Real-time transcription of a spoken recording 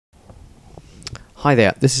Hi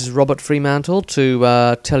there, this is Robert Freemantle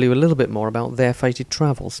to tell you a little bit more about Their Fated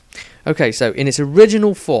Travels. Okay, so in its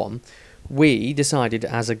original form, we decided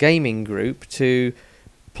as a gaming group to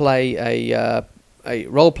play a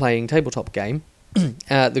role-playing tabletop game.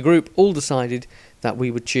 The group all decided that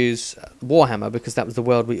we would choose Warhammer because that was the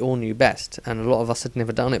world we all knew best, and a lot of us had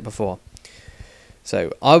never done it before.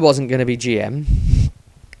 So I wasn't going to be GM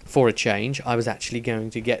for a change. I was actually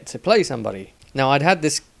going to get to play somebody. Now, I'd had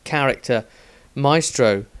this character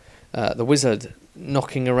Maestro, the wizard,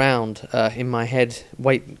 knocking around in my head,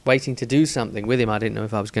 waiting to do something with him. I didn't know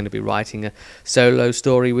if I was going to be writing a solo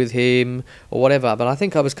story with him or whatever, but I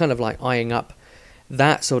think I was kind of like eyeing up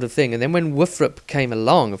that sort of thing. And then when Woofrup came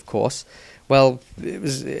along, of course, well, it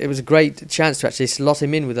was a great chance to actually slot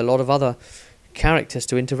him in with a lot of other characters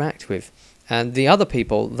to interact with. And the other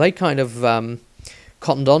people, they kind of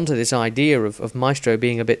cottoned on to this idea of Maestro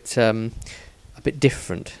being a bit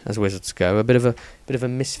different as wizards go, a bit of a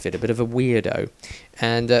misfit, a bit of a weirdo,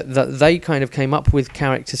 and that they kind of came up with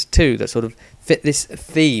characters too that sort of fit this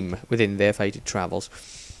theme within Their Fated Travels.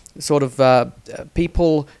 Sort of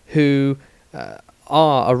people who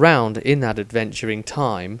are around in that adventuring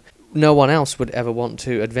time. No one else would ever want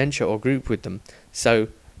to adventure or group with them, so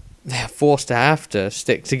they're forced to have to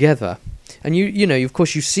stick together. And you know, of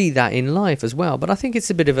course, you see that in life as well. But I think it's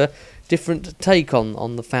a bit of a different take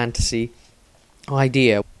on the fantasy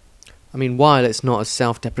idea. I mean, while it's not as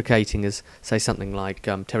self-deprecating as, say, something like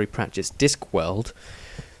Terry Pratchett's Discworld,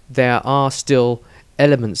 there are still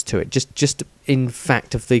elements to it, just in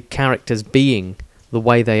fact of the characters being the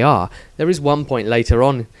way they are. There is one point later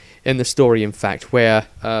on in the story, in fact, where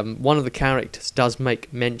one of the characters does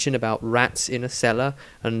make mention about rats in a cellar,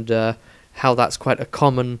 and how that's quite a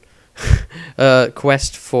common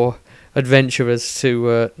quest for adventurers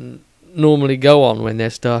to normally go on when they're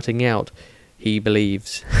starting out, he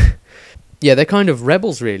believes. Yeah, they're kind of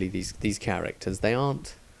rebels, really, these characters. They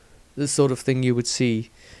aren't the sort of thing you would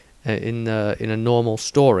see in a normal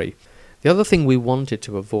story. The other thing we wanted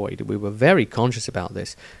to avoid, we were very conscious about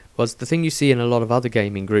this, was the thing you see in a lot of other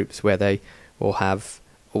gaming groups where they will have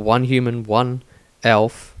one human, one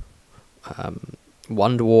elf,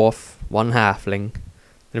 one dwarf, one halfling,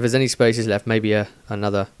 and if there's any spaces left, maybe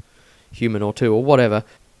another human or two or whatever.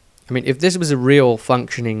 I mean, if this was a real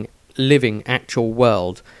functioning, living, actual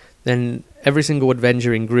world, then every single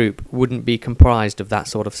adventuring group wouldn't be comprised of that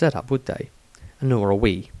sort of setup, would they? And nor are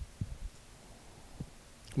we.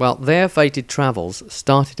 Well, Their Fated Travels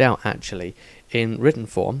started out actually in written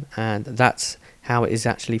form, and that's how it is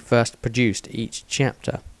actually first produced, each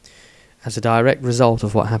chapter, as a direct result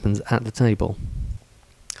of what happens at the table.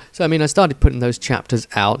 So, I mean, I started putting those chapters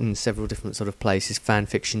out in several different sort of places,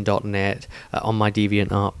 fanfiction.net, on my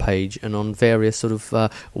DeviantArt page, and on various sort of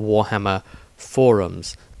Warhammer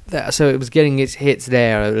forums. So it was getting its hits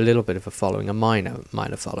there, a little bit of a following, a minor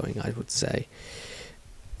following, I would say.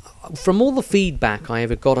 From all the feedback I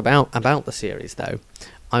ever got about the series, though,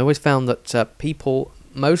 I always found that people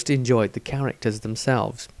most enjoyed the characters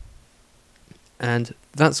themselves. And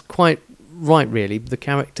that's quite right, really. The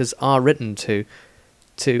characters are written to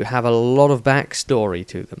have a lot of backstory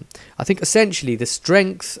to them. I think essentially the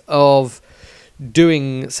strength of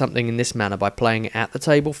doing something in this manner by playing it at the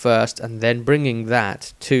table first and then bringing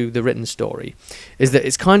that to the written story is that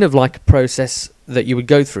it's kind of like a process that you would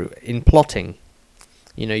go through in plotting.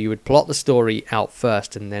 You know, you would plot the story out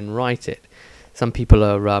first and then write it. Some people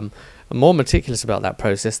are more meticulous about that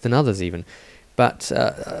process than others even. But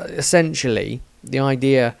essentially, the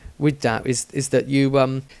idea with that is that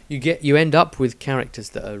you end up with characters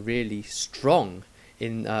that are really strong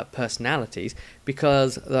in personalities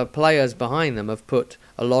because the players behind them have put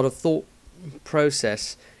a lot of thought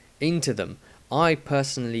process into them. I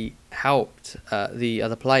personally helped the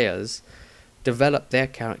other players develop their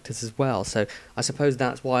characters as well, so I suppose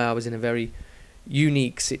that's why I was in a very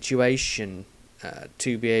unique situation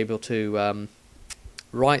to be able to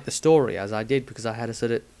write the story as I did, because I had a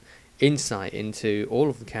sort of insight into all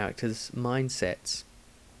of the characters' mindsets.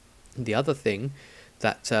 The other thing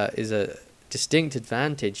that is a distinct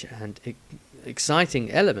advantage and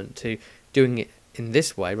exciting element to doing it in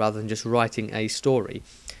this way rather than just writing a story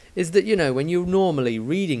is that, you know, when you're normally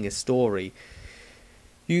reading a story,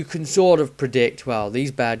 you can sort of predict, well,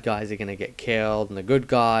 these bad guys are going to get killed and the good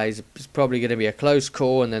guys, it's probably going to be a close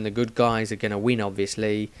call, and then the good guys are going to win,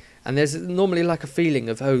 obviously. And there's normally like a feeling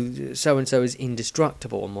of, oh, so-and-so is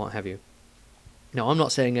indestructible and what have you. Now, I'm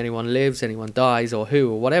not saying anyone lives, anyone dies, or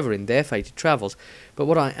who, or whatever in Their Fated Travels, but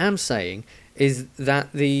what I am saying is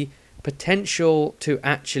that the potential to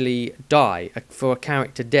actually die for a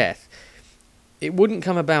character death, it wouldn't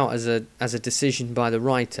come about as a decision by the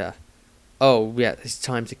writer oh yeah, it's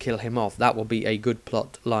time to kill him off. That will be a good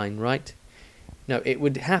plot line, right? No, it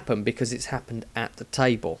would happen because it's happened at the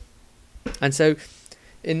table. And so,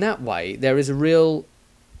 in that way, there is a real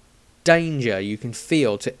danger you can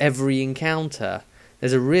feel to every encounter.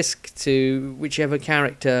 There's a risk to whichever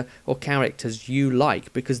character or characters you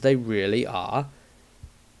like, because they really are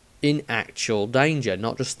in actual danger,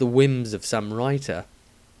 not just the whims of some writer.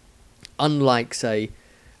 Unlike, say,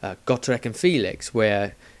 Gotrek and Felix,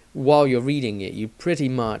 where while you're reading it, you pretty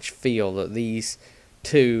much feel that these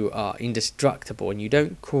two are indestructible, and you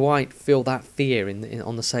don't quite feel that fear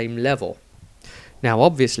on the same level. Now,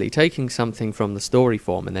 obviously, taking something from the story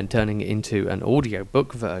form and then turning it into an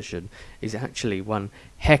audiobook version is actually one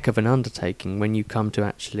heck of an undertaking when you come to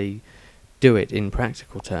actually do it in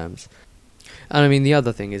practical terms. And I mean, the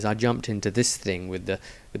other thing is, I jumped into this thing with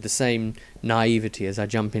the same naivety as I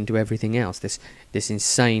jump into everything else. This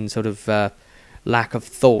insane sort of lack of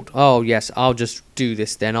thought. Oh yes, I'll just do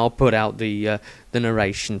this then. I'll put out the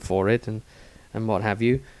narration for it and what have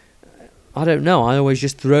you. I don't know, I always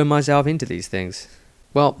just throw myself into these things.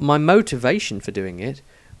 Well, my motivation for doing it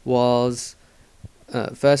was,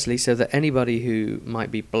 firstly, so that anybody who might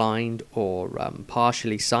be blind or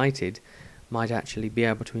partially sighted might actually be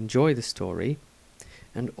able to enjoy the story.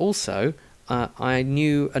 And also, I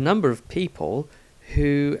knew a number of people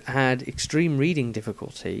who had extreme reading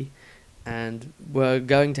difficulty and were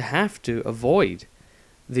going to have to avoid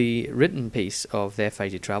the written piece of their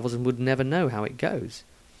fated travels and would never know how it goes.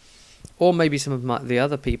 Or maybe some of the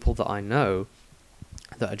other people that I know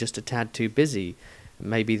that are just a tad too busy.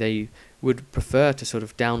 Maybe they would prefer to sort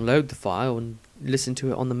of download the file and listen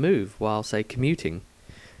to it on the move while, say, commuting.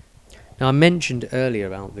 Now, I mentioned earlier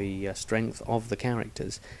about the strength of the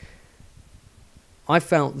characters. I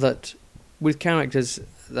felt that with characters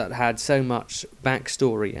that had so much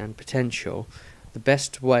backstory and potential, the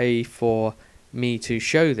best way for me to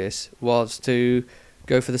show this was to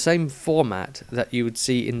go for the same format that you would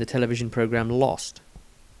see in the television program Lost.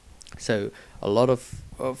 So a lot of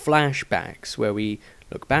flashbacks where we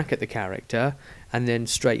look back at the character and then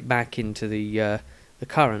straight back into the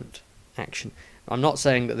current action. I'm not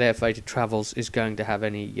saying that their fated travels is going to have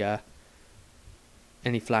any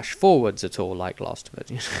flash forwards at all like Lost,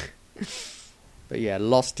 but but yeah,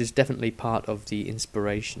 Lost is definitely part of the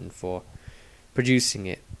inspiration for producing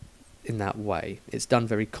it in that way. It's done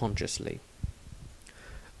very consciously.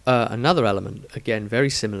 Another element, again very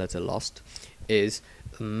similar to Lost, is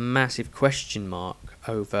a massive question mark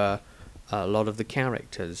over a lot of the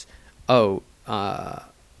characters. What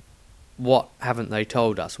haven't they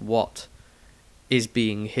told us? What is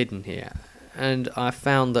being hidden here? And I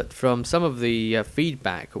found that from some of the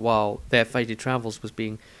feedback while their fated travels was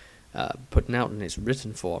being put out in its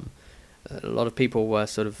written form, a lot of people were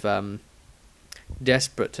sort of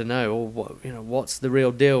desperate to know, what's the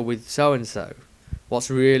real deal with so and so? What's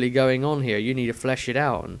really going on here? You need to flesh it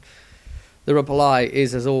out. And the reply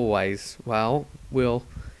is, as always, well, we'll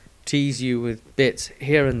tease you with bits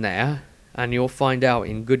here and there, and you'll find out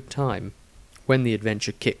in good time. When the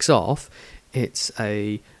adventure kicks off, it's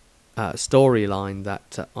a storyline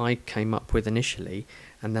that I came up with initially,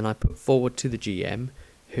 and then I put forward to the GM,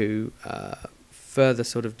 who further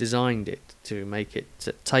sort of designed it to make it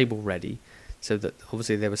table ready, so that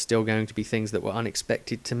obviously there were still going to be things that were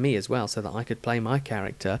unexpected to me as well, so that I could play my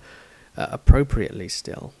character appropriately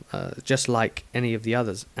still, just like any of the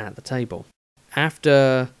others at the table.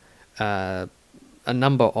 After a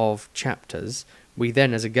number of chapters, we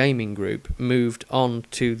then as a gaming group moved on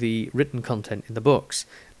to the written content in the books,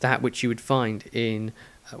 that which you would find in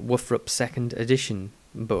Woofrup's second edition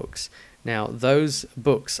books. Now, those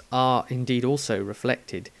books are indeed also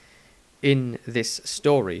reflected in this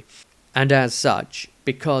story, and as such,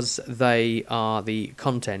 because they are the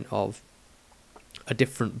content of a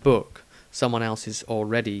different book, someone else's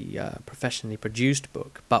already professionally produced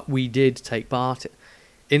book, but we did take part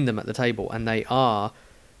in them at the table, and they are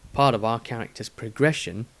part of our character's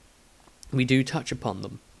progression, we do touch upon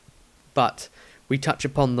them. But we touch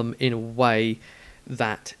upon them in a way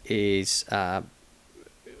that is a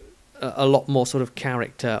lot more sort of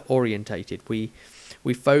character orientated. We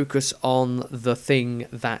focus on the thing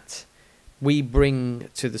that we bring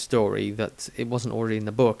to the story that it wasn't already in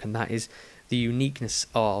the book, and that is the uniqueness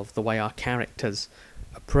of the way our characters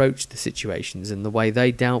approached the situations and the way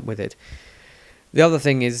they dealt with it. The other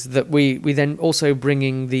thing is that we then also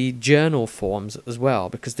bringing the journal forms as well,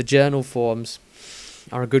 because the journal forms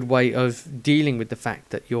are a good way of dealing with the fact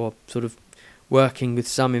that you're sort of working with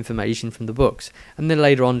some information from the books. And then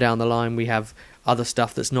later on down the line we have other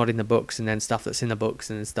stuff that's not in the books, and then stuff that's in the books,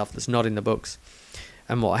 and then stuff that's not in the books,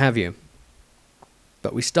 and what have you.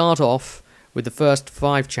 But we start off with the first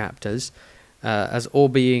 5 chapters as all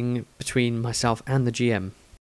being between myself and the GM.